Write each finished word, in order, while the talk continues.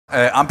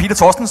I'm Peter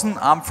Torstensen.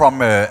 I'm from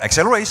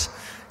Acceleраce.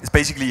 It's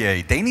basically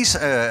a Danish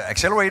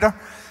accelerator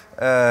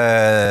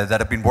that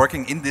have been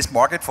working in this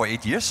market for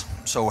 8 years.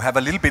 So have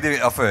a little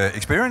bit of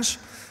experience.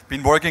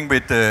 Been working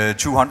with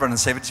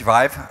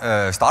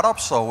 275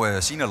 startups, so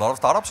seen a lot of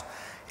startups.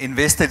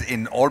 Invested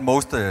in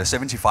almost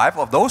 75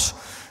 of those.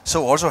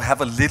 So also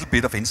have a little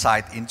bit of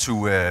insight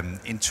into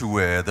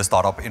the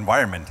startup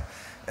environment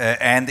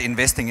and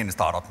investing in a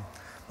startup.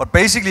 But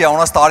basically I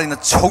want to start in a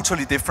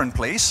totally different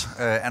place,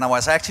 and I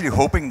was actually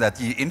hoping that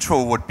the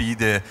intro would be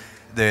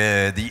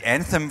the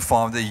anthem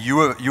from the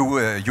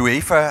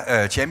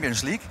UEFA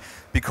Champions League,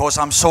 because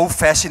I'm so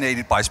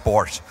fascinated by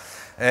sports.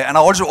 And I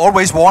also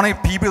always warn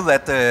people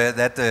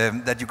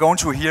that you're going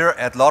to hear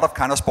a lot of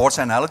kind of sports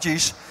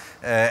analogies.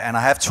 And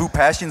I have two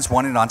passions,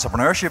 one in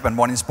entrepreneurship and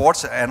one in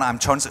sports, and I'm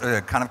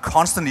kind of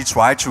constantly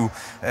try to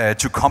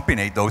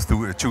combine those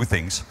two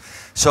things.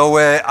 So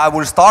I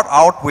will start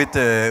out with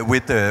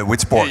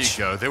sports.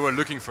 There you go. They were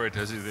looking for it.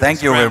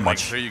 Thank you very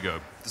much. There you go.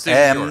 The stage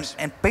is yours.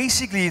 And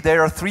basically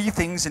there are three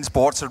things in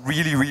sports that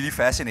really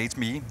fascinates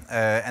me.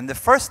 And the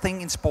first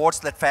thing in sports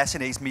that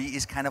fascinates me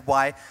is kind of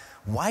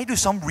why do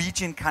some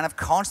region kind of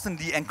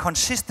constantly and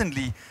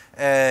consistently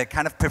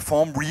kind of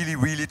perform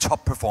really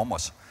top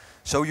performers?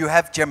 So you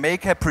have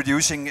Jamaica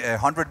producing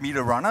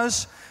 100-meter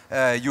runners,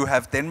 you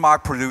have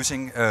Denmark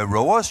producing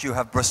rowers, you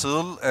have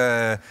Brazil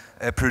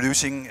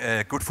producing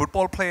good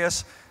football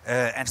players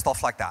and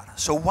stuff like that.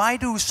 So why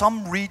do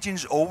some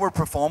regions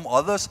overperform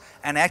others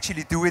and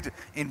actually do it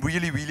in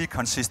really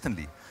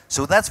consistently?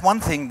 So that's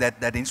one thing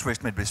that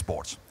interests me with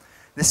sports.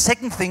 The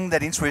second thing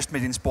that interests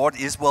me in sport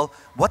is, well,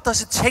 what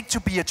does it take to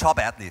be a top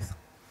athlete?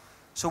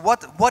 So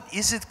what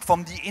is it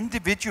from the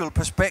individual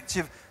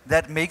perspective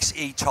that makes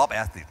a top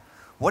athlete?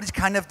 What is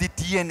kind of the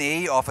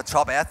DNA of a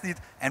top athlete,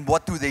 and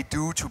what do they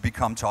do to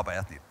become top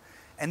athlete?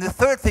 And the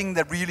third thing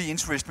that really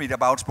interests me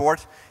about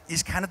sport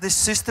is kind of the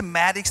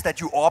systematics that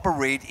you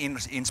operate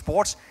in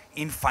sports,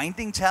 in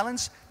finding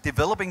talents,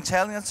 developing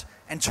talents,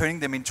 and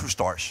turning them into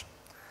stars.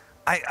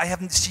 I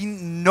haven't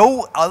seen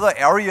no other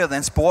area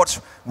than sports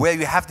where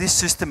you have this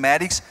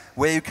systematics,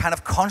 where you kind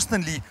of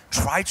constantly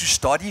try to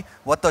study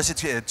what does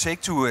it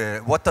take to,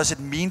 what does it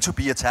mean to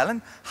be a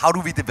talent, how do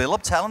we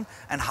develop talent,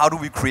 and how do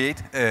we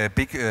create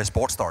big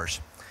sports stars.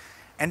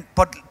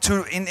 But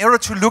in order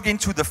to look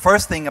into the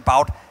first thing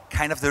about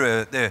kind of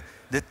the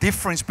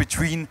difference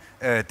between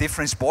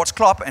different sports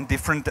club and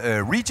different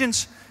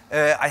regions,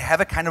 I have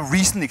a kind of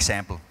recent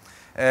example.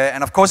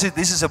 And of course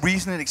this is a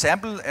recent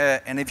example,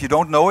 and if you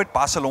don't know it,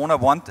 Barcelona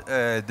won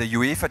the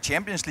UEFA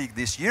Champions League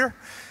this year,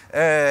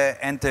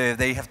 and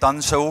they have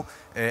done so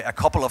a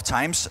couple of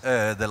times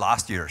the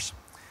last years.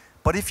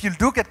 But if you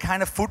look at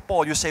kind of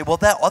football, you say, well,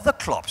 there are other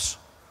clubs.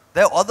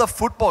 There are other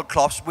football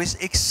clubs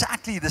with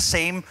exactly the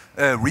same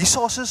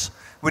resources,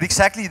 with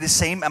exactly the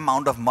same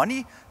amount of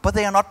money, but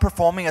they are not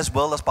performing as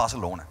well as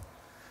Barcelona.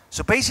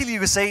 So basically you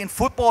could say in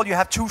football you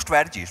have two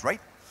strategies, right?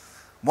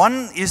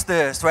 One is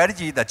the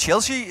strategy that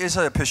Chelsea is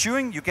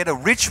pursuing. You get a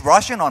rich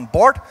Russian on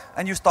board,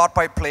 and you start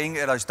by paying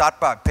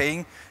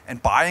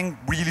and buying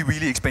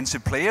really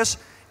expensive players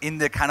in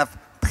the kind of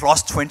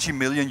plus 20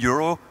 million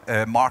euro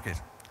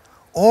market.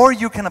 Or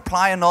you can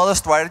apply another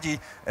strategy,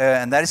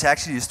 and that is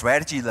actually the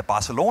strategy that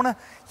Barcelona.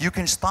 You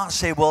can start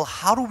say, well,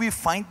 how do we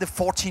find the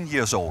 14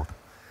 years old?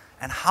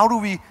 And how do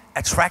we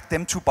attract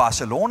them to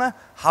Barcelona?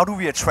 How do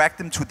we attract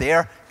them to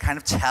their kind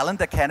of talent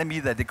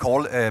academy that they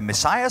call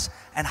Messiahs?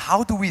 And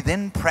how do we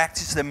then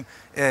practice them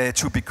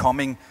to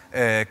becoming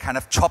kind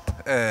of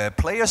top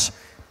players,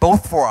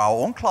 both for our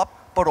own club,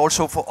 but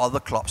also for other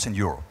clubs in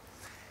Europe?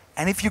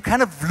 And if you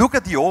kind of look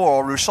at the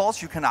overall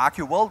results, you can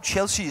argue, well,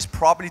 Chelsea is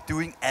probably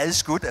doing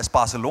as good as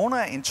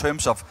Barcelona in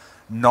terms of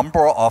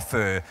number of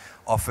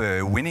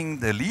winning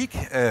the league,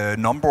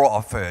 number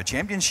of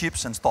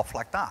championships and stuff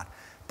like that.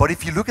 But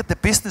if you look at the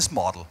business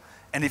model,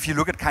 and if you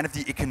look at kind of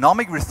the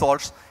economic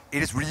results,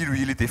 it is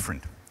really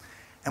different.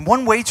 And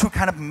one way to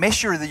kind of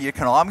measure the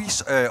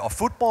economics of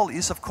football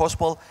is, of course,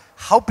 well,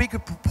 how big a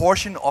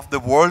proportion of the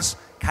world's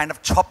kind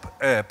of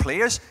top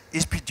players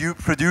is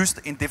produced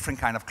in different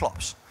kind of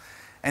clubs.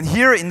 And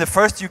here in the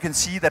first you can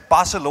see that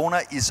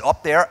Barcelona is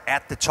up there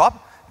at the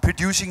top,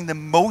 producing the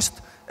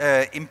most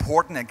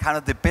important and kind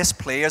of the best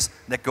players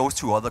that goes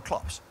to other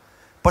clubs.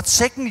 But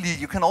secondly,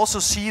 you can also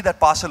see that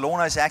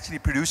Barcelona is actually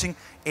producing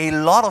a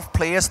lot of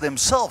players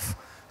themselves,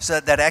 so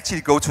that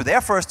actually go to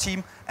their first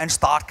team and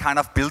start kind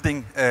of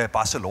building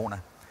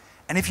Barcelona.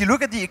 And if you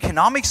look at the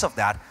economics of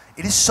that,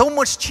 it is so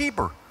much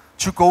cheaper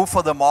to go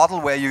for the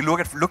model where you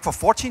look for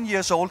 14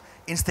 years old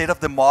instead of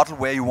the model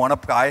where you want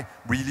to buy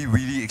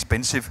really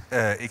expensive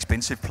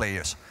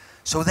players.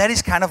 So that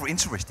is kind of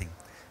interesting.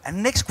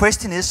 And next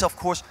question is, of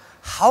course,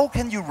 how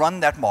can you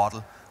run that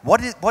model?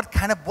 What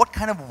kind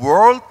of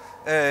world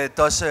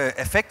does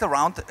affect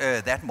around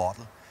that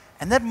model?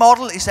 And that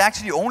model is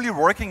actually only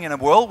working in a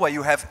world where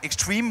you have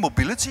extreme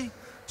mobility.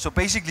 So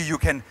basically you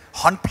can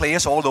hunt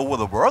players all over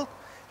the world.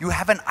 You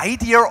have an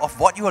idea of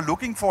what you are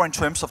looking for in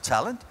terms of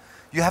talent.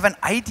 You have an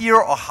idea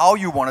of how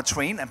you want to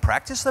train and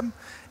practice them,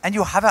 and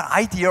you have an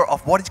idea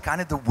of what is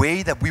kind of the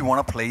way that we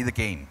want to play the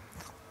game.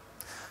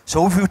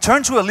 So if we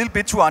turn to a little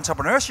bit to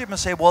entrepreneurship and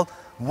say, well,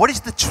 what is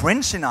the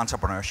trends in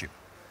entrepreneurship?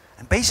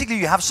 And basically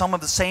you have some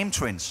of the same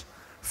trends.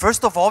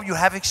 First of all, you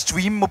have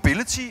extreme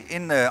mobility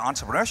in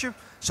entrepreneurship.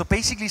 So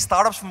basically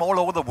startups from all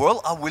over the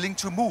world are willing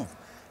to move.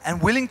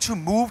 And willing to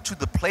move to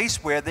the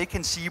place where they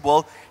can see,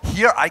 well,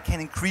 here I can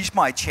increase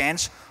my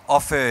chance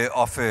of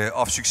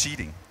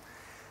succeeding.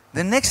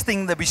 The next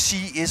thing that we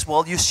see is,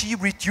 well, you see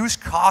reduced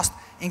cost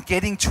in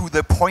getting to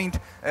the point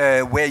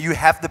where you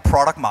have the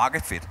product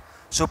market fit.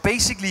 So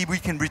basically we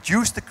can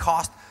reduce the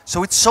cost.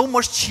 So it's so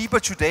much cheaper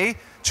today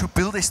to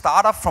build a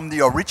startup from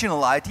the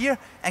original idea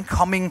and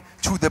coming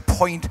to the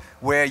point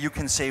where you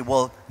can say,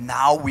 well,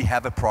 now we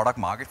have a product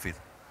market fit.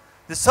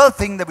 The third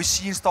thing that we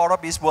see in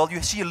startup is, well,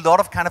 you see a lot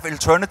of kind of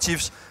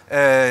alternatives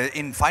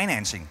in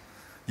financing.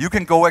 You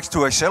can go to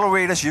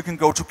Accelerators, you can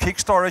go to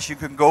Kickstarters, you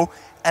can go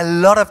a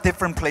lot of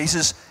different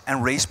places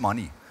and raise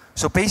money.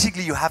 So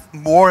basically you have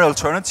more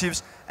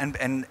alternatives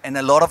and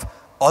a lot of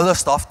other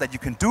stuff that you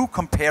can do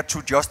compared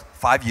to just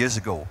 5 years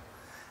ago.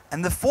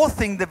 And the fourth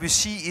thing that we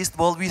see is,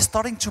 well, we're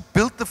starting to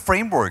build the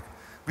framework.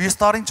 We are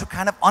starting to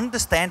kind of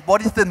understand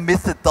what is the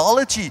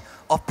methodology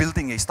of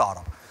building a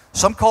startup.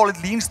 Some call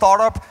it lean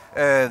startup,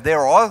 there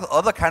are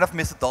other kind of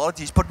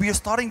methodologies, but we are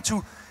starting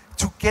to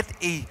get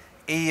a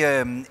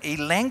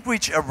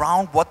language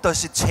around what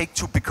does it take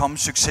to become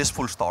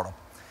successful startup.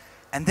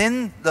 And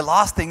then the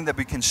last thing that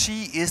we can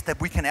see is that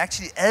we can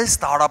actually, as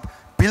startup,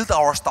 build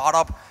our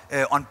startup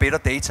on better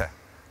data.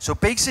 So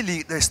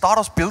basically, the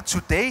startups built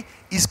today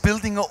is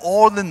building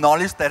all the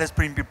knowledge that has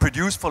been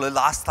produced for the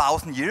last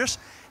 1,000 years,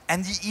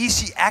 and the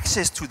easy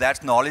access to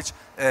that knowledge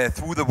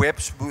through the web,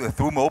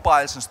 through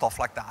mobiles and stuff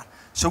like that.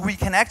 So we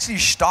can actually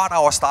start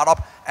our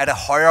startup at a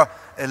higher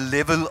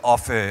level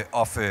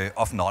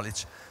of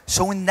knowledge.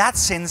 So in that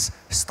sense,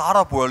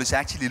 startup world is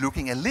actually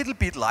looking a little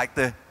bit like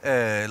the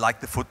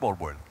football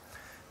world.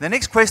 The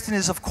next question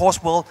is, of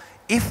course, well,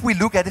 if we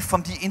look at it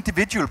from the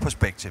individual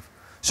perspective.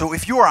 So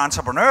if you are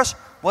entrepreneurs,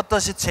 what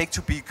does it take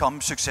to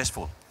become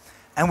successful?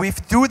 And we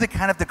do the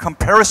kind of the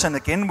comparison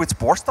again with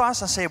sports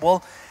stars and say,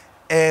 well,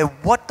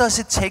 what does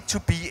it take to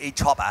be a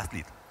top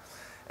athlete?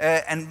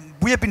 And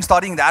we have been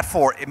studying that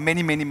for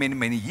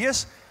many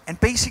years. And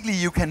basically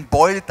you can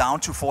boil it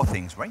down to 4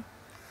 things, right?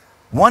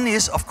 One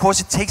is, of course,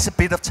 it takes a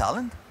bit of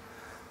talent.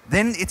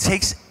 Then it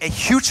takes a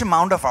huge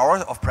amount of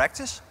hours of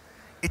practice.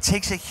 It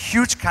takes a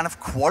huge kind of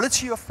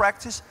quality of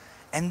practice.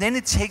 And then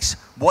it takes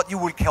what you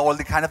would call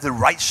the kind of the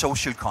right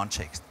social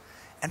context.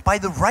 And by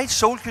the right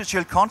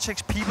social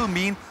context, people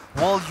mean,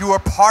 well, you are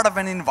part of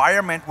an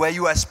environment where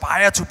you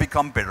aspire to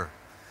become better.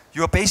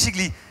 You are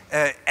basically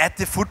at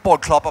the football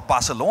club of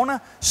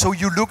Barcelona, so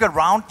you look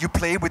around, you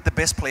play with the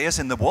best players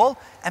in the world,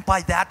 and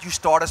by that you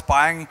start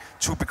aspiring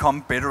to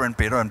become better and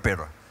better and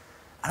better.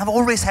 And I've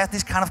always had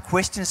this kind of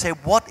question, say,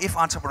 what if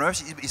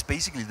entrepreneurship is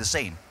basically the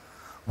same?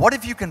 What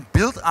if you can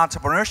build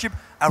entrepreneurship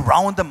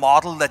around the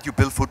model that you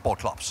build football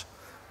clubs?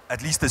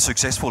 At least the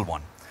successful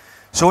one.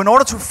 So in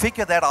order to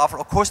figure that out,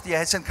 of course,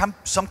 there is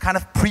some kind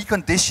of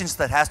preconditions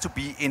that has to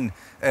be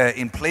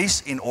in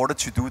place in order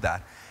to do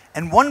that.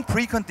 And one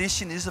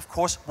precondition is, of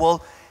course,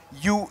 well,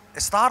 a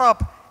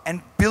startup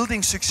and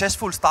building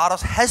successful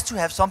startups has to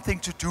have something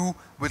to do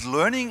with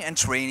learning and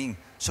training.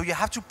 So you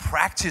have to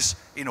practice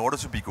in order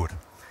to be good.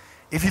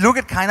 If you look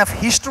at kind of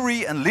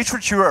history and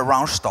literature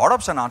around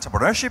startups and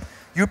entrepreneurship,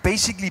 you've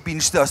basically been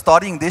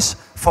studying this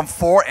from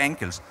 4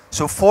 angles.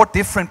 So 4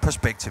 different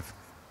perspectives.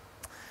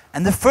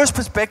 And the first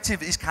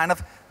perspective is kind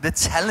of the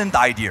talent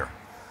idea.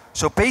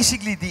 So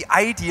basically the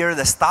idea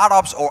that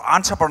startups or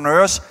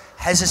entrepreneurs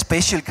has a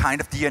special kind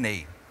of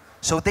DNA.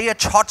 So they are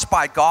touched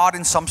by God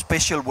in some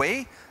special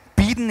way,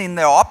 beaten in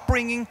their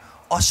upbringing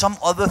or some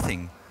other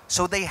thing.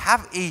 So they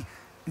have a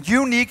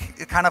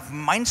unique kind of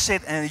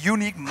mindset and a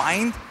unique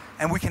mind,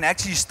 and we can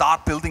actually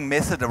start building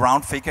method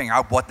around figuring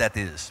out what that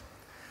is.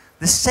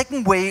 The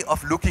second way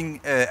of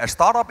looking at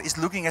startup is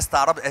looking at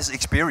startup as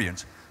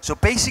experience. So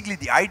basically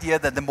the idea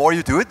that the more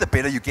you do it, the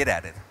better you get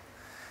at it.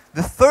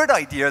 The third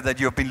idea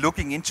that you've been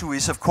looking into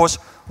is, of course,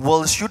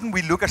 well, shouldn't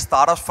we look at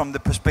startups from the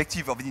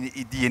perspective of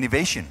the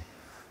innovation?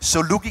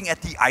 So looking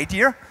at the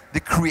idea, the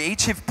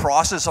creative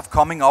process of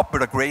coming up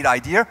with a great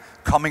idea,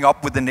 coming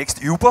up with the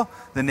next Uber,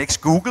 the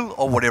next Google,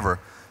 or whatever.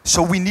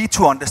 So we need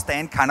to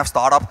understand kind of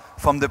startup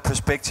from the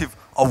perspective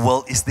of,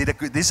 well, is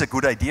this a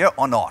good idea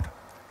or not?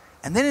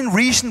 And then in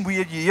recent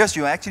years,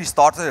 you actually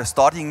started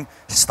studying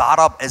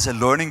startup as a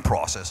learning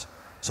process.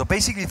 So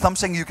basically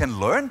something you can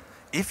learn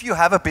if you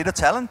have a bit of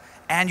talent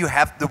and you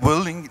have the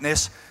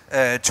willingness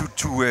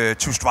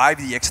to strive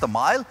the extra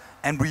mile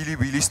and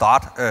really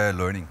start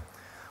learning.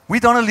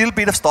 We've done a little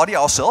bit of study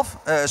ourselves.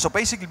 So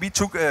basically we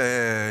took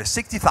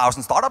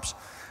 60,000 startups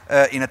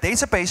in a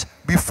database.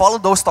 We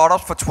followed those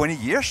startups for 20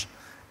 years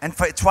and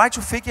tried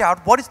to figure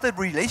out what is the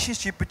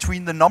relationship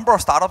between the number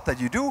of startups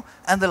that you do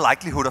and the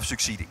likelihood of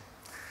succeeding.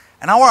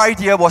 And our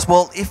idea was,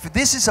 well, if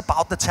this is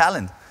about the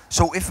talent,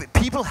 so if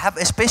people have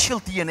a special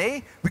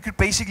DNA, we could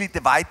basically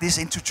divide this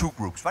into 2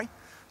 groups, right?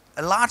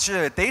 A large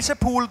data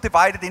pool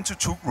divided into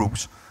two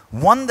groups.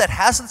 One that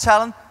has the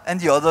talent and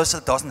the others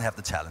that doesn't have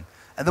the talent.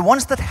 And the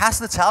ones that has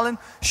the talent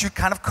should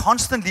kind of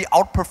constantly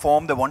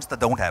outperform the ones that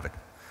don't have it.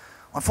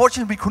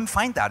 Unfortunately, we couldn't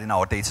find that in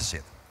our data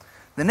set.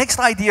 The next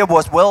idea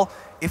was, well,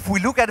 if we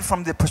look at it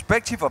from the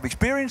perspective of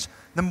experience,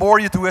 the more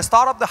you do a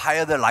startup, the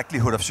higher the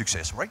likelihood of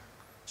success, right?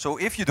 So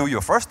if you do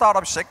your first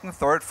startup, second,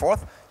 third,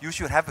 fourth, you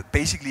should have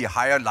basically a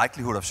higher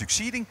likelihood of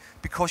succeeding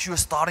because you're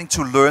starting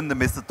to learn the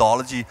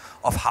methodology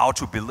of how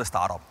to build a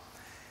startup.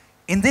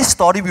 In this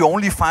study, we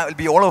only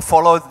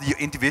follow the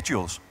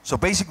individuals. So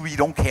basically, we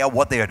don't care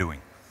what they are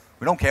doing.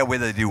 We don't care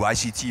whether they do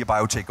ICT or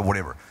biotech or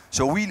whatever.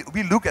 So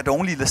we look at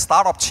only the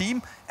startup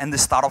team and the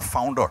startup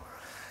founder.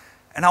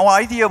 And our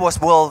idea was,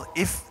 well,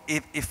 if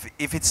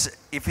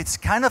it's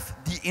kind of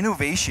the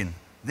innovation,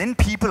 then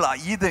people are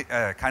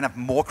either kind of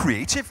more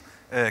creative,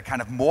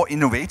 kind of more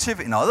innovative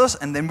in others,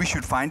 and then we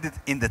should find it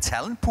in the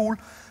talent pool.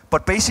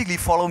 But basically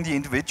following the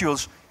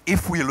individuals,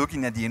 if we're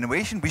looking at the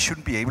innovation, we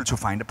shouldn't be able to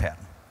find a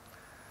pattern.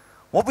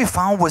 What we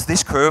found was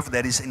this curve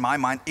that is, in my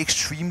mind,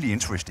 extremely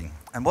interesting.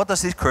 And what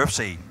does this curve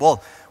say?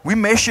 Well, we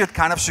measured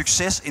kind of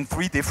success in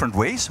 3 different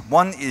ways.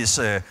 One is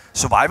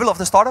survival of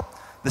the startup,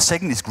 the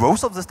second is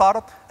growth of the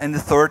startup, and the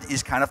third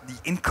is kind of the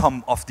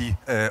income of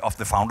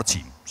the founder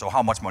team. So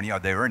how much money are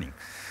they earning?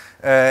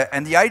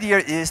 And the idea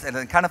is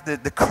that kind of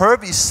the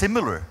curve is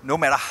similar no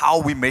matter how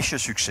we measure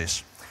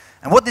success.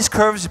 And what this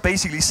curve is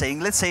basically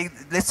saying, let's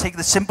take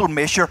the simple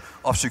measure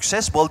of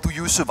success. Well, do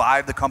you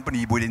survive the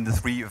company within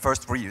the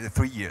first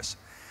three years?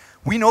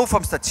 We know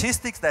from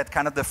statistics that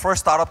kind of the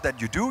first startup that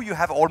you do, you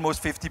have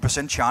almost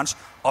 50% chance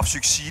of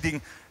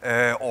succeeding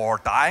or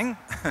dying,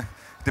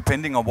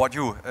 depending on what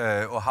you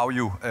or how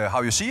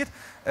you see it.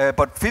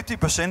 But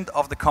 50%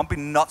 of the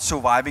company not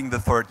surviving the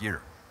 3rd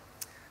year.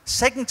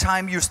 Second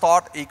time you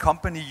start a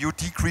company, you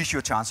decrease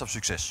your chance of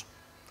success.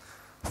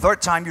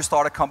 Third time you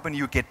start a company,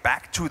 you get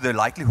back to the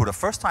likelihood of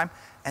first time,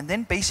 and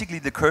then basically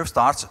the curve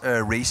starts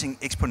raising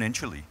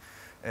exponentially.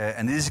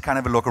 And this is kind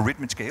of a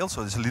logarithmic scale,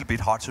 so it's a little bit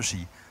hard to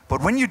see.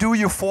 But when you do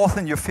your 4th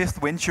and your 5th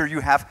venture,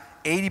 you have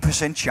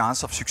 80%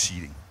 chance of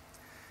succeeding.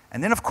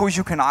 And then of course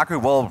you can argue,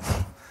 well,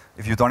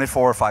 if you've done it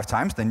 4 or 5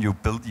 times, then you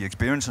build the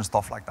experience and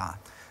stuff like that.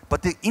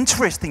 But the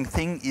interesting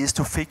thing is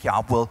to figure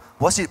out, well,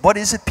 what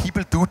is it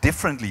people do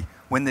differently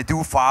when they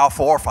do 4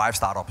 or 5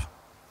 startups?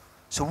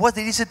 So what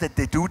is it that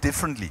they do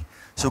differently?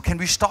 So can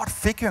we start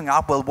figuring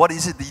out, well, what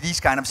is it that these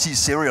kind of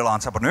serial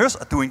entrepreneurs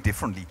are doing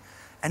differently?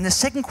 And the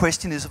second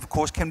question is, of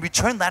course, can we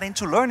turn that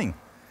into learning?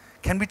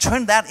 Can we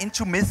turn that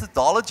into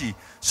methodology?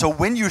 So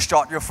when you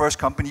start your first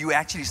company, you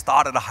actually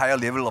start at a higher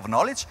level of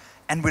knowledge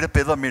and with a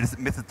better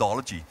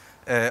methodology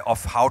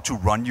of how to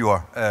run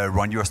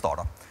your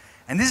startup.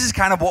 And this is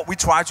kind of what we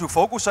try to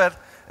focus at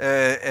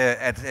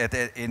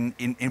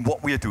in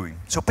what we are doing.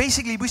 So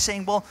basically we're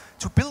saying, well,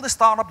 to build a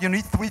startup, you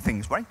need 3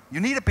 things, right?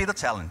 You need a bit of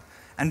talent.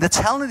 And the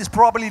talent is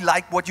probably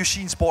like what you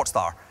see in Sports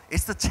Star.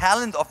 It's the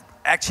talent of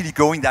actually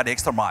going that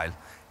extra mile.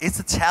 It's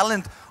the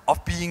talent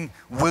of being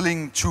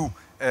willing to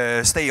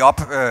stay up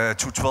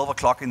to 12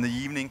 o'clock in the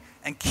evening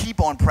and keep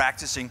on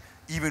practicing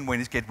even when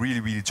it gets really,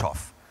 really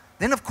tough.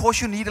 Then of course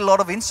you need a lot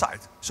of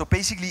insight. So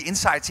basically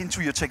insights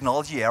into your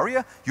technology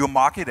area, your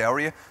market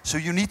area. So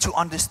you need to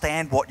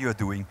understand what you're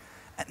doing.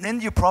 And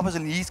then you probably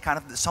need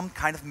some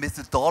kind of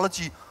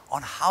methodology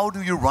on how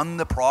do you run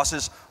the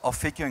process of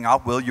figuring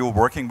out, well, you're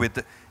working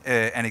with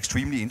an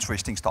extremely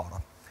interesting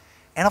startup.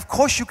 And of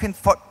course you can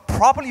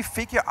properly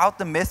figure out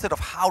the method of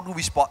how do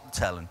we spot the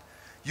talent.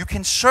 You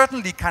can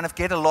certainly kind of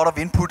get a lot of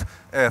input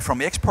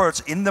from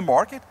experts in the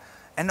market.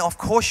 And of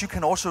course you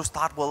can also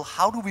start, well,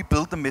 how do we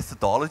build the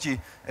methodology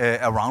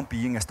around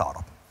being a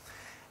startup?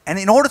 And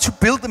in order to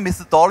build the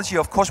methodology,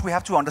 of course we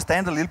have to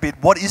understand a little bit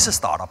what is a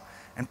startup.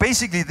 And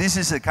basically this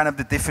is kind of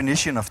the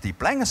definition of Deep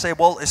Blank and say,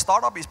 well, a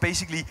startup is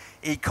basically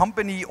a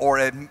company or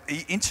an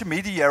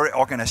intermediary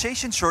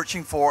organization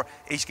searching for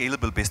a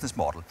scalable business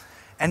model.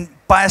 And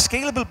by a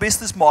scalable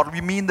business model,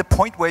 we mean the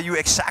point where you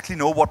exactly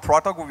know what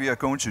product we are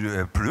going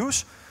to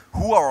produce,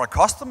 who are our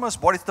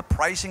customers, what is the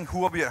pricing,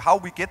 how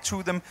we get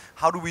to them,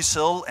 how do we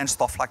sell, and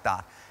stuff like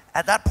that.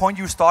 At that point,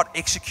 you start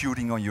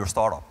executing on your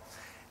startup.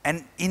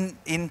 And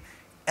in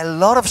a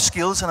lot of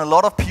skills and a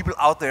lot of people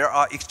out there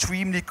are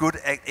extremely good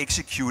at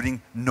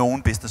executing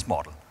known business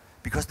model.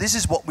 Because this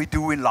is what we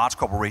do in large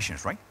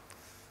corporations, right?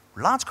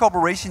 Large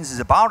corporations is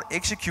about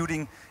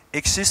executing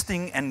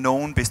existing and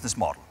known business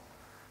model.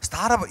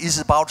 Startup is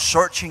about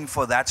searching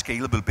for that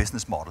scalable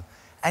business model.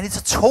 And it's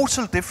a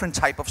total different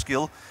type of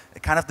skill,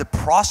 kind of the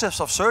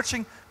process of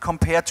searching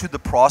compared to the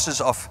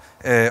process of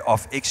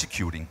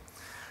executing.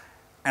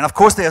 And of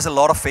course there's a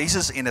lot of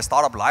phases in a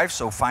startup life,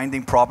 so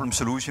finding problem,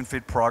 solution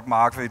fit, product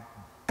market,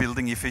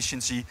 building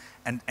efficiency,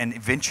 and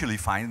eventually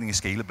finding a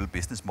scalable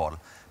business model.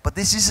 But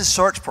this is a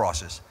search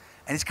process.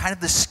 And it's kind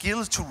of the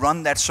skills to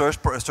run that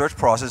search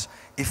process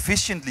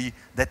efficiently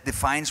that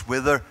defines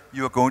whether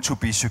you're going to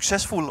be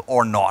successful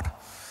or not.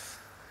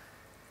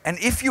 And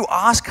if you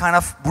ask kind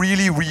of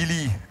really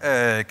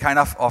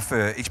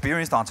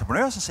experienced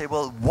entrepreneurs and say,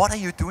 well, what are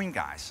you doing,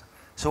 guys?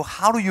 So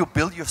how do you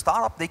build your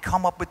startup? They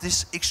come up with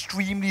this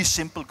extremely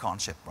simple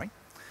concept, right?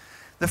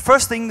 The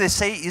first thing they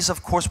say is,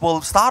 of course,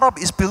 well, startup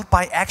is built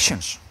by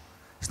actions.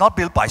 It's not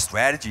built by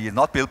strategy, it's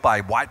not built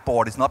by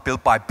whiteboard, it's not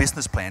built by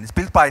business plan, it's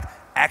built by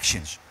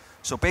actions.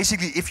 So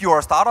basically, if you're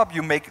a startup,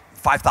 you make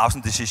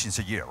 5,000 decisions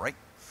a year, right?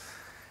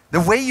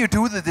 The way you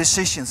do the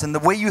decisions and the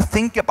way you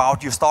think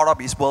about your startup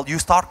is, well, you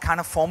start kind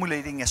of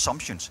formulating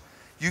assumptions.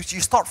 You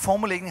start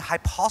formulating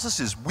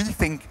hypotheses. We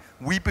think,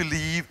 we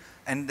believe,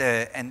 and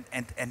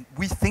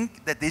we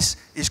think that this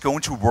is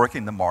going to work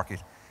in the market.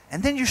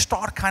 And then you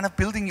start kind of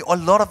building a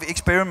lot of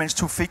experiments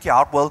to figure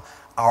out, well,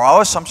 are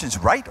our assumptions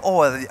right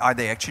or are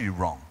they actually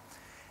wrong?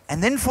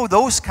 And then for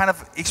those kind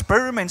of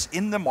experiments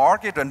in the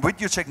market and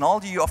with your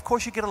technology, of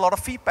course you get a lot of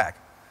feedback.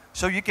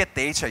 So you get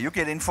data, you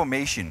get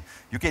information,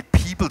 you get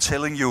people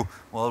telling you,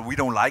 well, we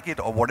don't like it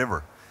or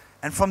whatever.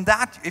 And from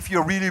that, if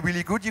you're really,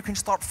 really good, you can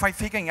start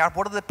figuring out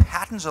what are the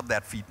patterns of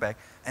that feedback,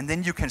 and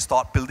then you can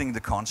start building the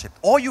concept.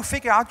 Or you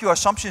figure out your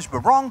assumptions were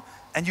wrong,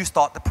 and you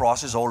start the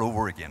process all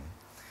over again.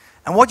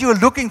 And what you're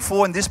looking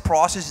for in this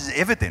process is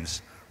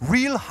evidence,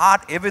 real hard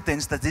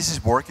evidence that this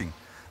is working.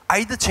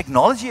 Either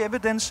technology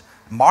evidence,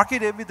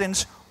 market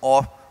evidence,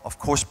 or of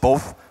course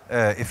both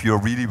if you're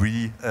really,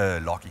 really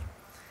lucky.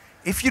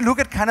 If you look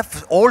at kind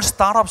of all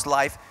startups'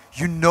 life,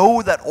 you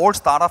know that all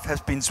startups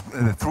has been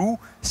through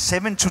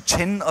 7 to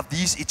 10 of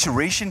these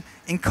iterations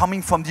in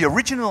coming from the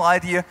original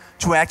idea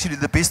to actually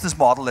the business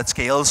model that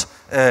scales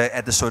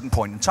at a certain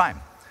point in time.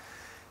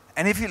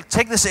 And if you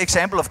take this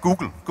example of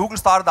Google. Google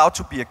started out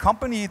to be a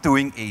company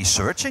doing a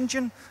search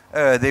engine.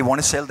 They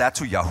want to sell that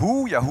to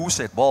Yahoo. Yahoo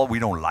said, well, we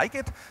don't like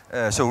it,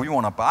 so we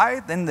want to buy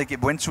it. Then they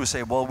went to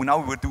say, well, now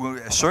we will do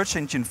a search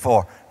engine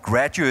for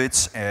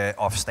graduates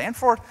of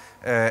Stanford,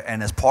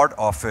 and as part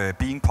of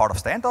being part of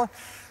Stanford.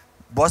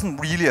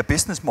 Wasn't really a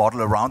business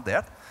model around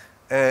that.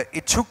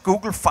 It took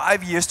Google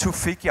 5 years to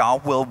figure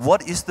out, well,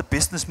 what is the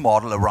business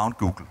model around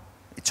Google?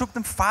 It took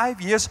them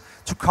 5 years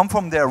to come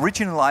from their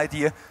original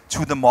idea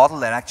to the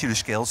model that actually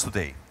scales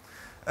today.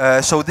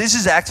 So this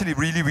is actually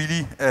really,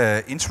 really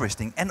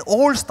interesting. And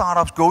all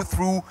startups go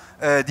through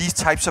these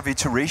types of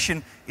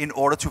iteration in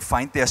order to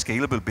find their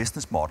scalable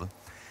business model.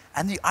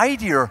 And the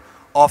idea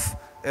of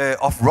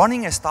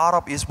running a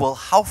startup is, well,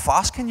 how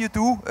fast can you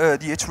do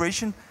the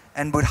iteration,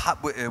 and with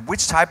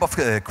which type of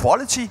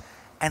quality,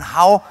 and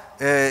how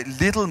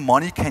little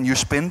money can you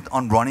spend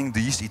on running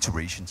these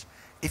iterations.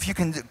 If you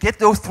can get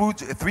those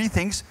three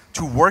things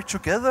to work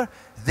together,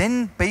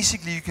 then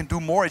basically you can do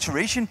more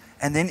iteration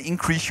and then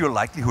increase your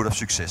likelihood of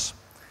success.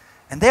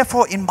 And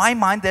therefore, in my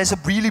mind, there's a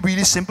really,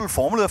 really simple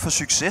formula for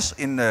success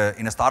in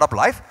a startup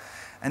life.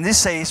 And this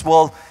says,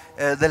 well,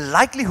 the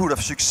likelihood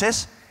of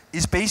success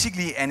is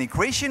basically an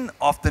equation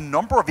of the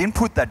number of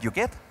input that you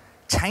get,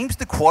 times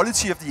the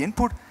quality of the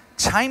input,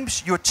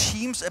 times your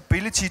team's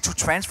ability to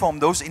transform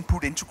those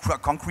input into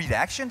concrete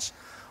actions,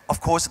 of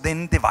course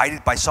then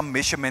divided by some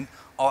measurement,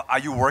 or are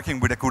you working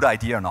with a good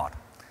idea or not.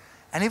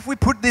 And if we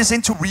put this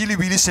into really,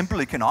 really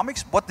simple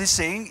economics, what this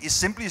saying is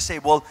simply say,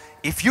 well,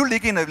 if you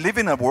live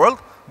in a world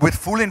with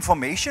full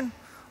information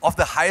of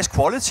the highest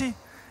quality,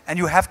 and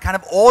you have kind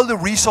of all the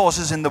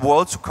resources in the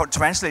world to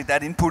translate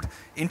that input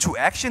into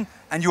action,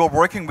 and you are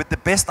working with the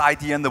best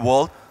idea in the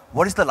world,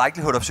 what is the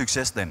likelihood of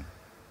success then?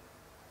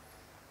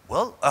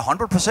 Well,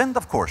 100%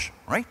 of course,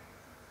 right?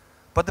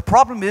 But the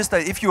problem is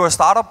that if you're a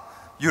startup,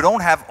 you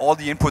don't have all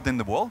the input in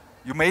the world,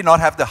 you may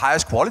not have the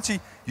highest quality,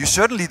 you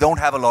certainly don't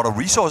have a lot of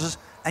resources,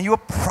 and you're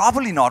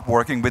probably not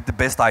working with the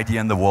best idea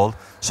in the world,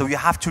 so you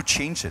have to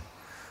change it.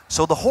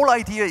 So the whole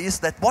idea is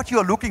that what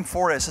you're looking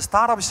for as a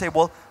startup is say,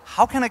 well,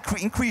 how can I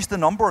increase the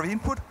number of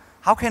input?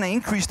 How can I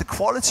increase the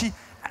quality?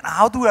 And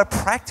how do I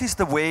practice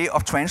the way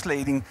of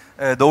translating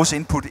those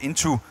input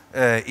into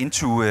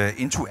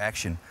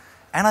action?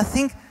 And I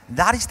think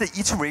that is the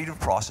iterative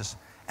process.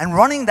 And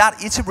running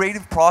that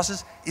iterative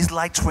process is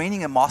like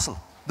training a muscle.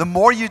 The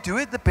more you do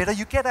it, the better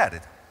you get at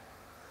it.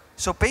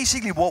 So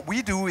basically what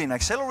we do in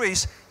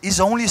Accelerators is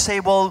only say,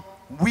 well,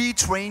 we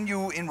train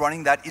you in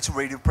running that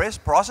iterative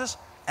process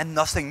and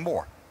nothing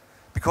more.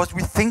 Because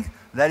we think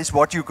that is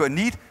what you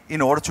need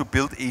in order to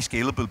build a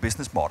scalable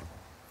business model.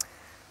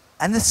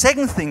 And the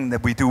second thing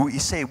that we do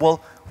is say,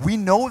 well, we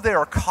know there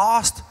are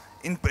costs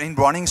in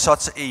running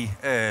such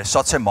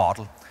a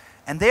model.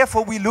 And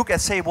therefore we look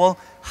at say, well,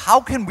 how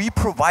can we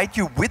provide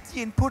you with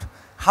the input?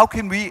 How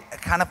can we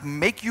kind of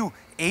make you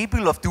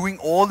able of doing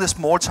all the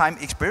small time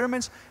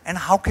experiments? And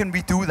how can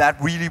we do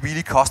that really,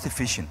 really cost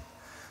efficient?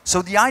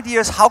 So the idea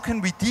is how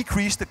can we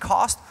decrease the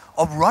cost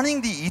of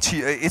running the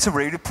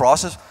iterative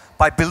process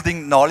by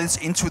building knowledge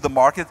into the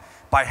market,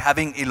 by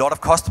having a lot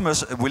of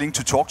customers willing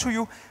to talk to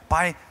you,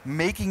 by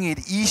making it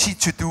easy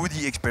to do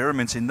the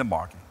experiments in the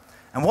market.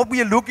 And what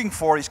we are looking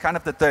for is kind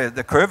of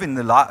the curve in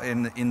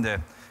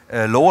the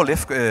lower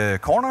left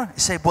corner.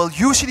 Say, well,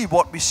 usually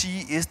what we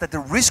see is that the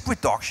risk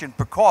reduction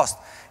per cost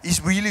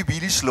is really,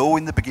 really slow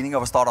in the beginning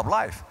of a startup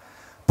life.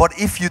 But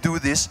if you do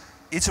this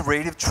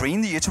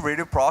train the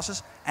iterative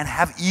process and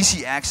have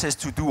easy access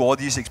to do all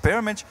these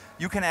experiments,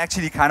 you can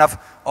actually kind of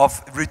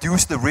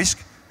reduce the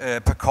risk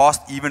per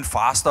cost even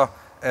faster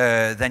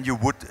than you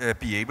would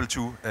be able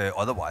to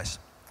otherwise.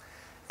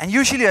 And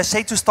usually I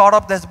say to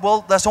startup that,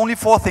 well, there's only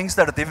 4 things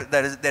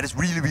that is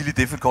really, really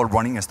difficult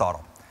running a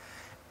startup.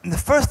 And the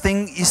first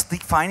thing is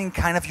defining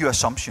kind of your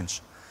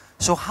assumptions.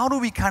 So how do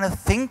we kind of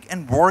think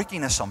and work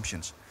in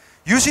assumptions?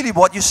 Usually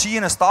what you see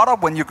in a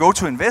startup when you go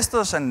to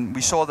investors, and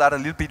we saw that a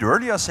little bit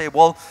earlier, say,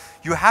 well,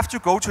 you have to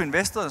go to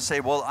investors and say,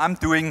 well, I'm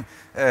doing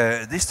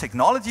this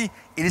technology,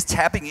 it is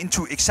tapping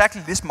into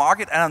exactly this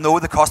market, and I know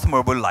the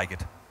customer will like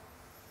it.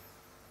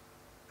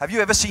 Have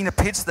you ever seen a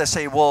pitch that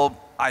say, well,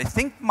 I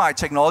think my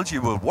technology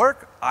will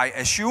work, I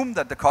assume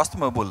that the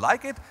customer will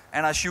like it,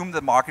 and I assume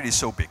the market is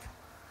so big?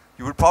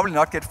 You will probably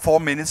not get 4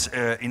 minutes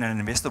in an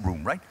investor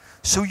room, right?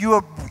 So you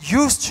are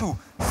used to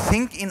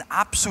think in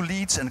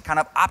absolutes and kind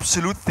of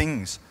absolute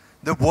things.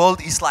 The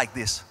world is like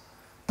this.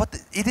 But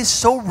it is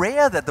so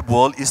rare that the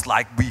world is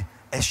like we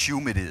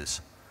assume it is.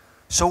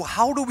 So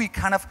how do we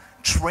kind of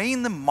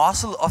train the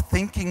muscle of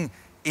thinking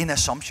in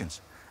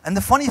assumptions? And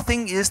the funny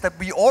thing is that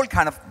we all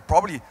kind of,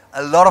 probably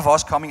a lot of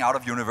us coming out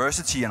of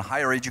university and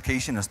higher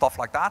education and stuff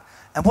like that,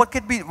 and what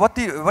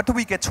do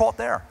we get taught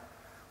there?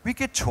 We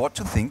get taught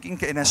to think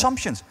in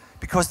assumptions,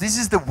 because this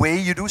is the way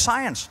you do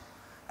science.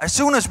 As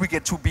soon as we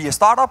get to be a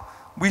startup,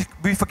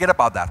 we forget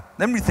about that.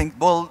 Then we think,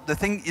 well, the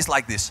thing is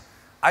like this.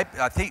 I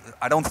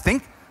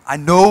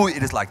know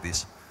it is like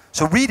this.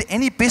 So read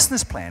any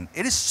business plan.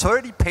 It is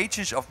 30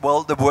 pages of,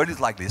 well, the world is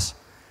like this.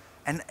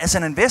 And as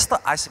an investor,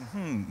 I say,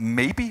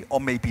 maybe or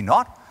maybe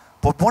not.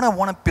 But what I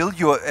want to build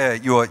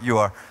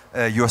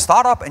your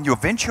startup and your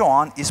venture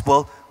on is,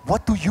 well,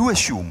 what do you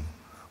assume?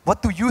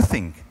 What do you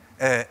think?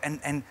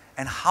 And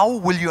how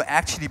will you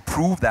actually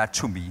prove that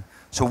to me?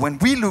 So when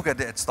we look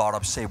at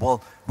startups, say,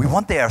 well, we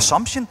want their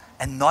assumption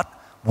and not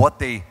what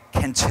they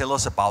can tell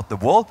us about the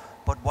world,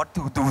 but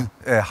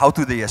how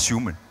do they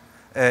assume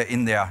it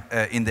in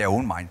their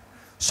own mind?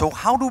 So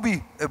how do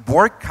we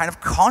work kind of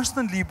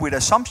constantly with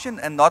assumption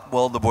and not,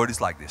 well, the world is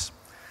like this?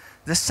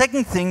 The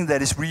second thing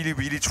that is really,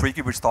 really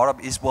tricky with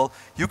startup is, well,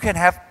 you can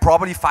have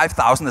probably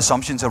 5,000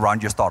 assumptions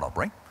around your startup,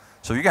 right?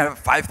 So you can have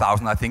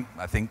 5,000,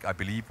 I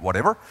believe,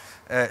 whatever.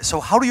 So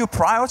how do you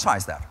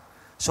prioritize that?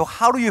 So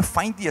how do you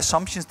find the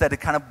assumptions that are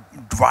kind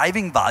of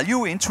driving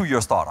value into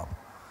your startup?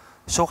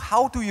 So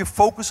how do you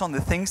focus on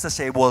the things that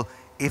say, well,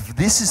 if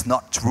this is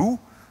not true,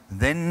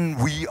 then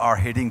we are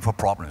heading for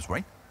problems,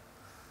 right?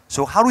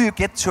 So how do you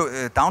get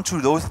down to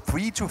those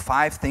 3 to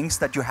 5 things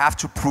that you have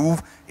to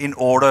prove in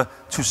order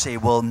to say,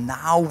 well,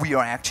 now we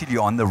are actually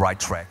on the right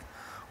track?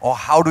 Or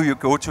how do you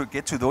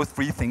get to those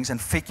 3 things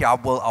and figure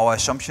out, well, our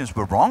assumptions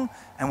were wrong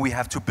and we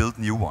have to build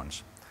new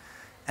ones?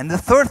 And the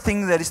third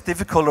thing that is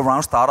difficult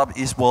around startup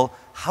is, well,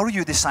 how do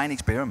you design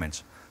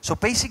experiments? So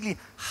basically,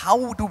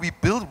 how do we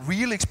build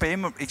real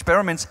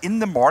experiments in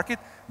the market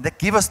that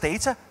give us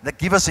data, that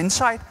give us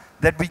insight,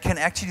 that we can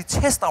actually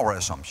test our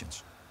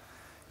assumptions?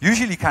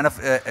 Usually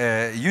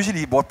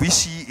what we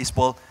see is,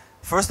 well,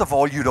 first of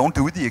all, you don't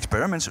do the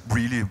experiments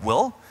really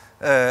well.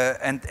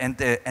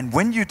 And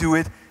when you do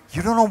it,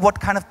 you don't know what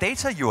kind of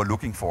data you are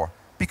looking for,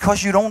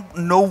 because you don't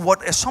know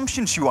what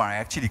assumptions you are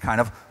actually kind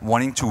of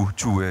wanting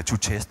to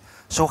test.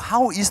 So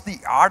how is the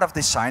art of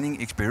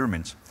designing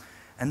experiments?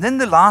 And then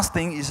the last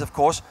thing is, of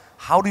course,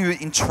 how do you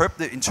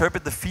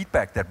interpret the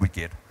feedback that we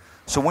get?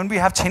 So when we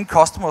have 10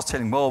 customers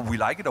telling, well, we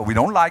like it or we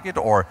don't like it,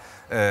 or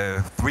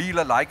 3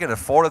 that like it, or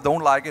 4 that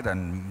don't like it,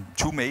 and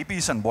 2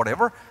 maybes and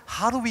whatever,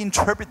 how do we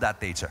interpret that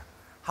data?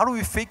 How do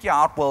we figure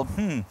out, well,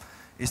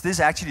 is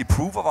this actually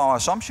proof of our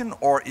assumption,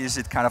 or is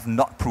it kind of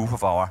not proof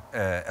of our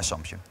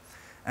assumption?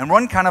 And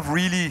one kind of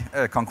really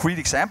concrete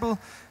example,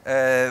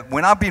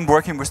 when I've been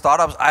working with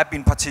startups, I've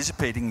been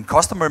participating in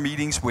customer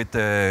meetings with,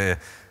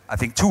 I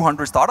think,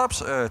 200 startups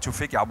to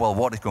figure out, well,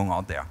 what is going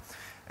on there.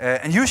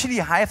 And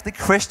usually I have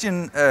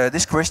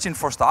this question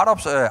for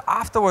startups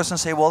afterwards and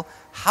say, well,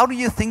 how do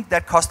you think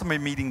that customer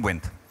meeting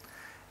went?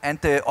 And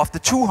of the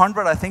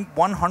 200, I think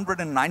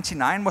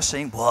 199 was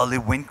saying, well, it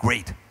went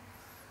great.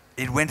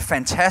 It went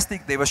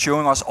fantastic. They were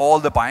showing us all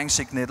the buying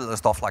signals and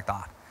stuff like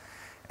that.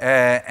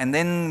 And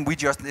then we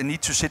just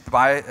need to sit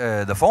by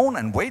the phone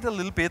and wait a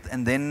little bit,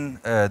 and then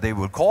they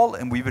will call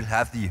and we will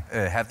have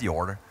the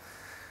order.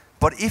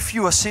 But if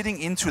you are sitting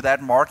into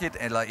that market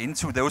and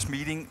into those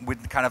meetings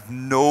with kind of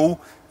not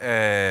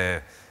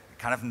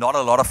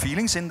a lot of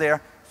feelings in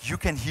there, you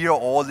can hear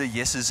all the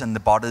yeses and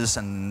the butters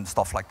and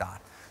stuff like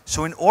that.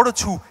 So in order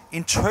to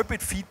interpret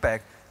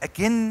feedback,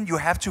 again, you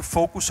have to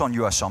focus on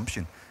your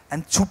assumption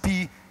and to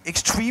be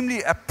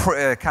extremely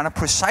kind of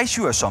precise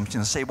your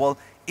assumptions. Say, well,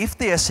 if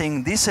they are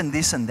saying this and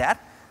this and that,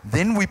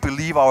 then we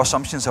believe our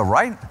assumptions are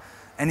right.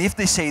 And if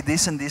they say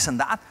this and this and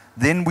that,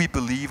 then we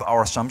believe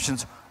our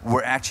assumptions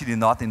were actually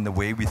not in the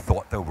way we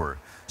thought they were.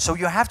 So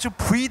you have to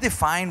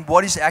predefine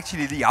what is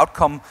actually the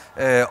outcome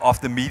of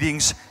the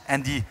meetings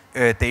and the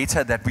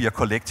data that we are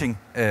collecting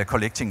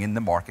in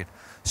the market.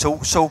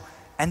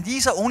 And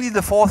these are only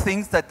the 4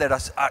 things that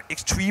are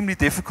extremely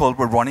difficult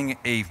when running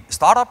a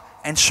startup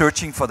and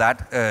searching for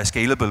that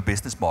scalable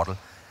business model.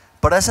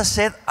 But as I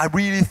said, I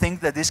really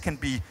think that this can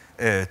be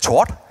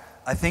taught.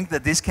 I think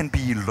that this can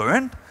be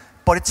learned,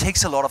 but it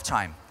takes a lot of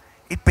time.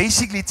 it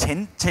basically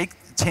take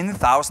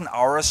 10,000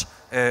 hours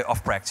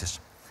of practice.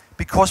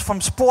 Because from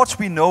sports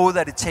we know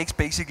that it takes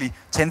basically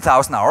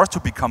 10,000 hours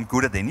to become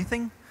good at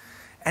anything.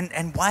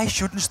 And why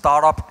shouldn't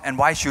startup and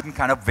why shouldn't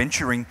kind of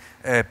venturing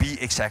be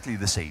exactly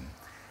the same?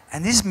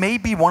 And this may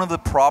be one of the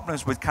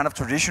problems with kind of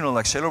traditional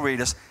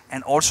accelerators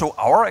and also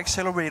our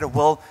accelerator.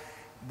 Well,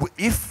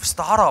 if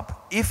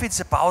startup, if it's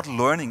about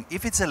learning,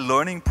 if it's a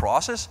learning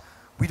process,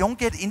 we don't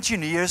get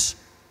engineers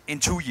in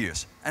 2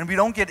 years. And we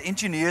don't get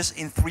engineers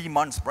in 3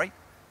 months, right?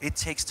 It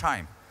takes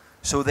time.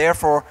 So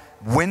therefore,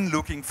 when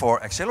looking for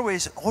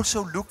Accelerators,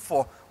 also look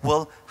for,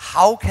 well,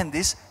 how can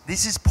this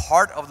is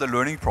part of the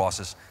learning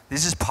process.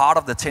 This is part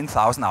of the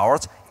 10,000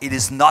 hours. It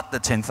is not the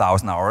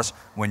 10,000 hours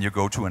when you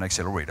go to an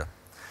accelerator.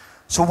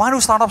 So why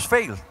do startups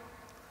fail?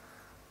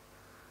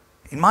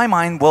 In my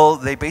mind, well,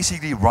 they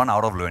basically run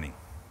out of learning.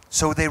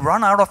 So they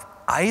run out of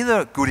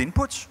either good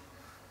inputs,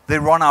 they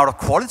run out of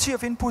quality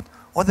of input,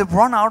 or they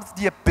run out of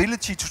the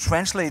ability to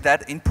translate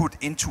that input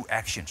into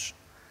actions.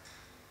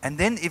 And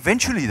then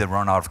eventually they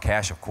run out of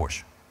cash, of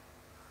course.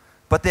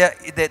 But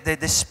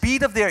the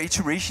speed of their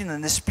iteration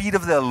and the speed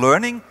of their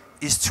learning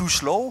is too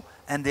slow,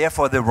 and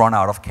therefore they run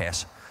out of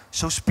cash.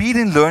 So speed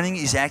in learning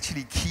is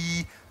actually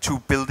key to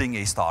building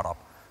a startup.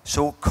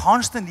 So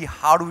constantly,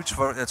 how do we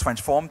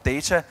transform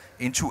data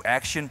into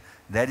action?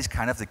 That is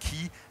kind of the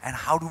key. And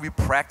how do we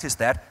practice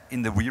that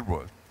in the real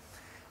world?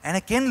 And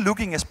again,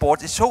 looking at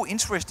sports, it's so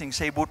interesting.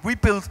 Say, would we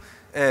build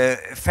a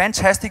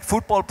fantastic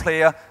football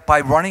player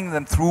by running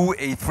them through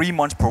a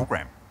 3-month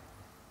program?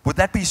 Would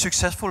that be a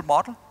successful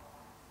model?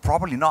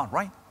 Probably not,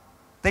 right?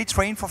 They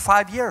train for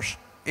 5 years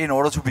in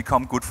order to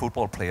become good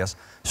football players.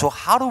 So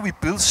how do we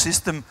build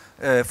system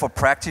for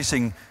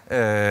practicing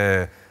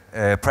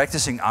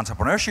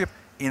entrepreneurship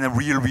in a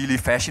really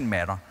fashion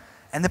manner?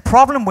 And the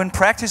problem when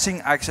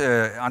practicing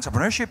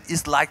entrepreneurship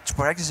is like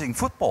practicing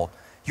football.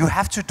 You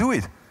have to do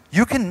it.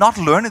 You cannot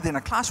learn it in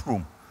a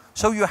classroom.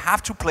 So you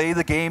have to play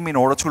the game in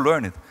order to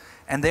learn it.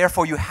 And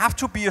therefore you have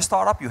to be a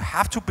startup, you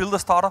have to build a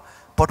startup,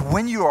 but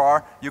when you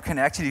are, you can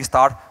actually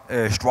start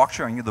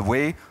structuring the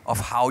way of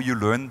how you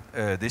learn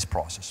this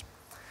process.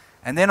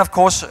 And then of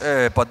course,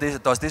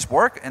 does this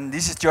work? And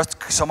this is just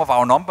some of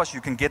our numbers,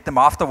 you can get them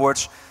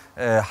afterwards.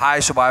 High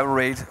survival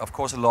rate, of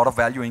course a lot of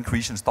value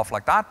increase and stuff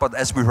like that, but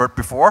as we heard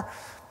before,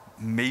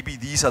 maybe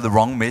these are the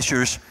wrong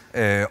measures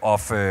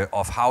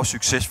of how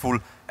successful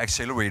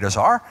accelerators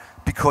are,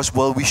 because,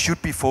 well, we should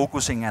be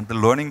focusing on the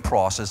learning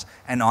process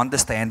and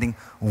understanding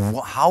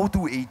how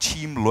do a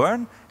team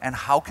learn and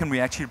how can we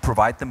actually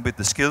provide them with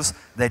the skills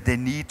that they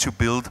need to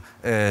build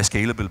a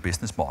scalable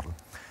business model.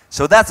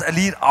 So that's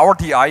our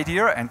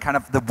idea and kind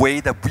of the way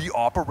that we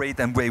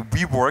operate and way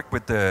we work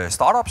with the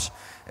startups.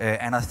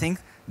 And I think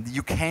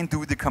you can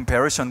do the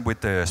comparison with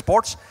the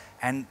sports.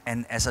 And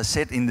as I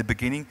said in the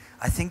beginning,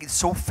 I think it's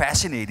so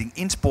fascinating.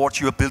 In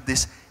sports, you have built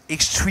this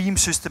extreme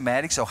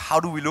systematics of how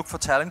do we look for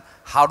talent,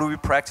 how do we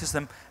practice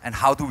them, and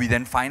how do we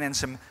then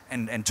finance them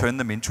and turn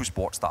them into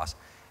sports stars.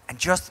 And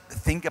just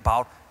think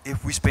about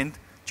if we spend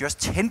just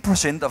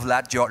 10% of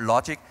that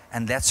logic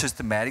and that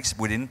systematics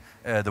within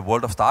the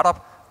world of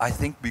startup, I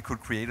think we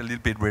could create a little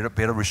bit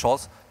better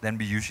results than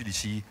we usually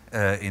see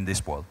in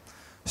this world.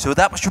 So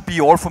that should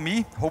be all for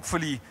me.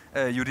 Hopefully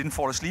you didn't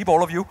fall asleep,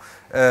 all of you.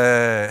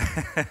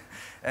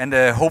 And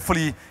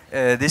hopefully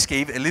this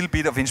gave a little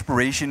bit of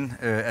inspiration,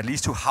 at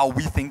least to how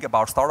we think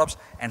about startups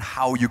and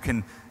how you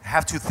can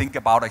have to think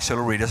about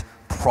accelerators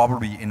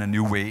probably in a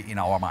new way in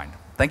our mind.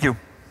 Thank you.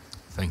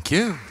 Thank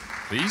you.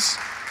 Please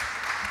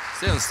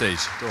stay on stage.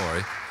 Don't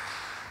worry.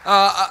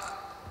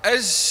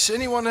 As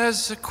anyone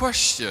has a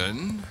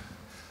question,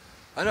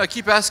 I know I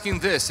keep asking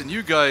this, and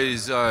you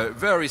guys are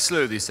very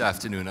slow this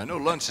afternoon. I know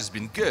lunch has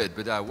been good,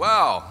 but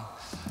wow.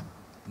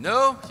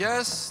 No?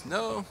 Yes?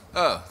 No?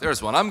 Oh,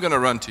 there's one. I'm going to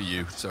run to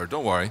you, sir.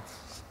 Don't worry.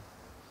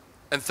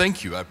 And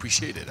thank you. I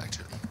appreciate it,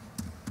 actually.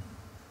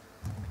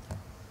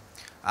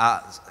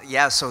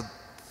 Yeah, so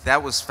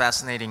that was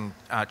fascinating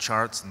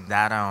charts and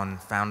data on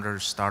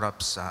founders,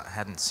 startups.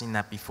 Hadn't seen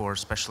that before,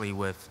 especially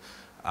with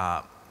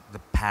the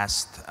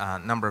past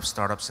number of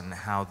startups and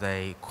how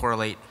they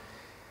correlate.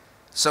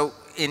 So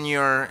in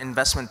your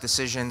investment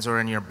decisions or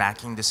in your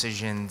backing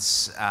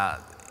decisions,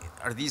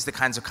 are these the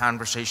kinds of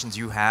conversations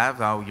you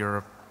have? Oh,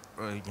 you're,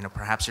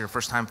 perhaps you're a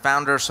first-time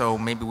founder, so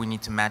maybe we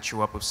need to match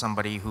you up with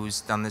somebody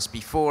who's done this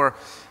before.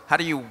 How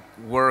do you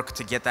work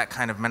to get that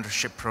kind of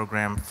mentorship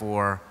program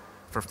for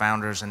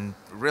founders and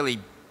really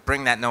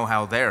bring that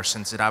know-how there,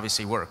 since it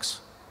obviously works?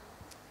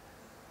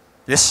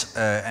 Yes,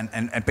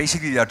 and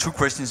basically there are two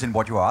questions in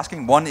what you are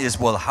asking. One is,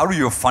 well, how do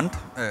you fund?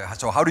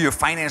 So how do you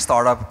finance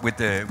startup with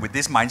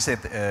this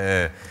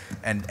mindset?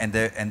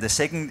 And the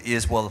second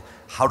is, well,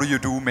 how do you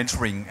do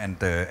mentoring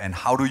and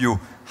how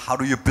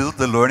do you build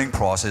the learning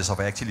process of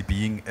actually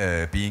being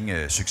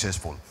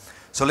successful?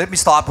 So let me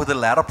start with the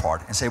latter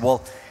part and say,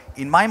 well,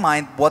 in my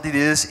mind, what it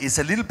is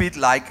a little bit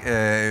like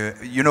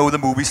the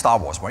movie Star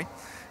Wars, right?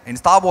 In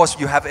Star Wars,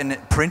 you have an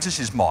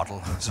apprentices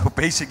model. So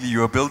basically,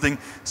 you are building,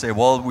 say,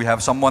 well, we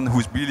have someone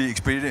who's really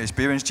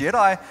experienced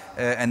Jedi,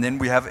 and then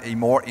we have a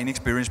more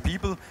inexperienced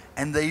people,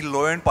 and they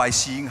learn by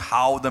seeing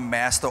how the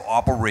master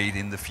operate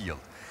in the field.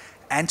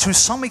 And to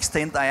some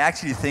extent, I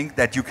actually think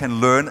that you can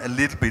learn a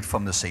little bit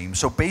from the same.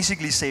 So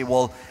basically say,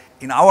 well,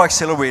 in our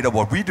accelerator,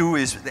 what we do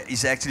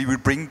is actually we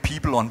bring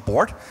people on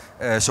board.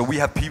 So we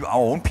have people, our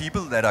own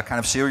people that are kind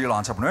of serial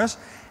entrepreneurs,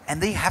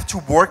 and they have to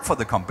work for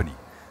the company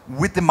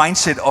with the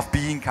mindset of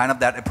being kind of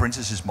that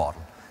apprentices model.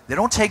 They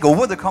don't take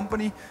over the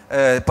company,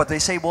 but they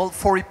say, well,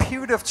 for a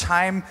period of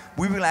time,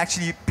 we will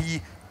actually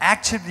be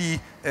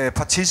actively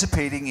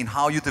participating in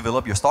how you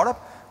develop your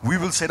startup. We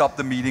will set up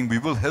the meeting, we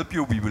will help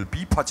you, we will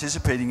be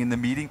participating in the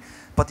meeting.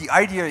 But the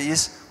idea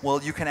is,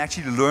 well, you can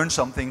actually learn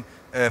something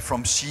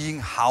from seeing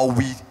how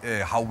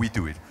we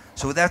do it.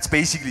 So that's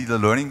basically the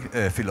learning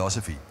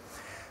philosophy.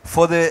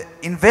 For the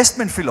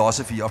investment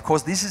philosophy, of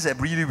course, this is a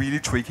really, really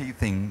tricky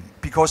thing,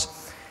 because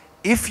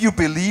if you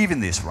believe in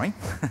this, right?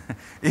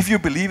 If you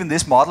believe in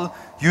this model,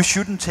 you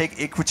shouldn't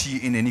take equity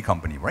in any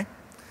company, right?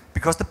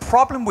 Because the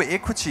problem with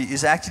equity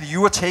is actually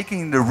you are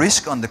taking the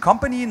risk on the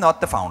company, not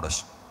the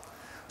founders.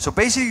 So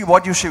basically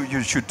what you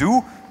should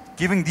do,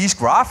 giving these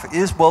graph,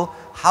 is, well,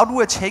 how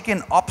do I take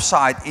an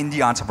upside in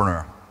the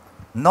entrepreneur?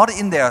 Not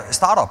in their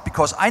startup,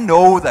 because I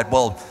know that,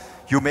 well,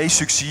 you may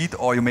succeed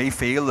or you may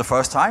fail the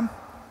first time,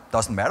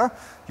 doesn't matter.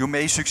 You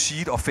may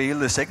succeed or fail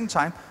the second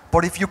time,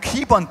 but if you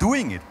keep on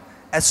doing it,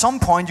 at some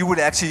point you would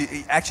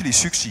actually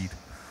succeed.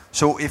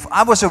 So if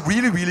I was a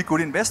really, really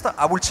good investor,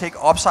 I would take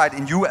upside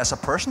in you as a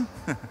person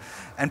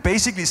and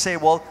basically say,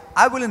 well,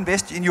 I will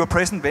invest in your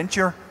present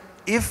venture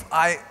if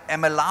I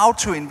am allowed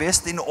to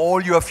invest in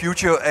all your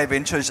future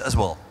ventures as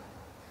well.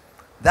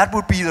 That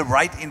would be the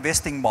right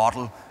investing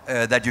model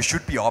that you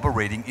should be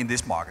operating in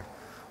this market.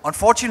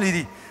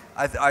 Unfortunately,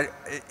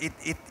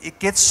 it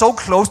gets so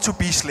close to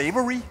be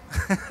slavery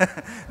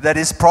that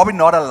it's probably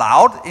not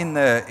allowed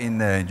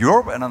in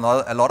Europe and a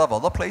lot of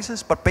other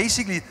places. But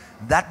basically,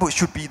 that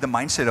should be the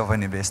mindset of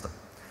an investor.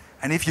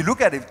 And if you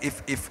look at it,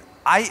 if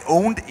I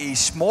owned a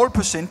small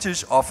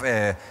percentage of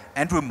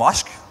Andrew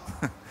Musk,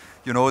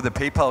 you know, the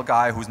PayPal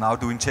guy who's now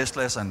doing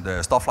Teslas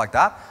and stuff like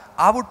that,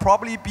 I would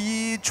probably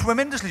be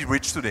tremendously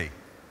rich today.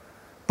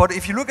 But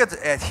if you look at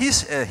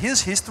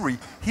his history,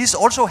 he's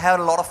also had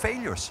a lot of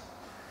failures.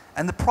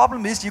 And the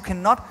problem is you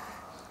cannot,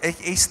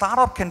 a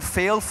startup can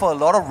fail for a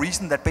lot of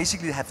reasons that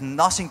basically have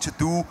nothing to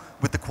do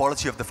with the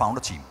quality of the founder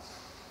team.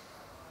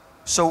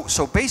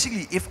 So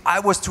basically, if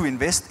I was to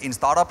invest in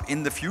startup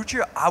in the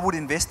future, I would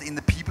invest in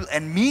the people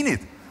and mean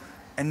it.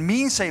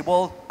 And say,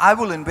 well, I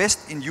will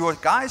invest in your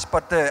guys,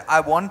 but I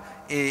want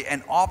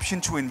an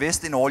option to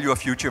invest in all your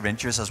future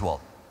ventures as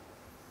well.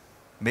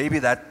 Maybe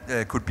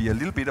that could be a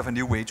little bit of a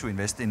new way to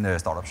invest in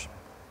startups.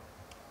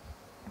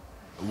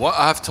 What,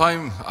 I have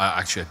time.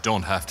 Actually, I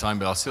don't have time,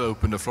 but I'll still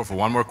open the floor for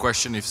one more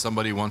question if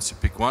somebody wants to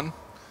pick one.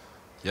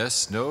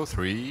 Yes, no,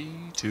 3,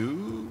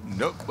 2,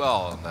 nope.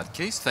 Well, in that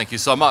case, thank you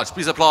so much.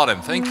 Please applaud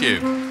him. Thank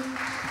you.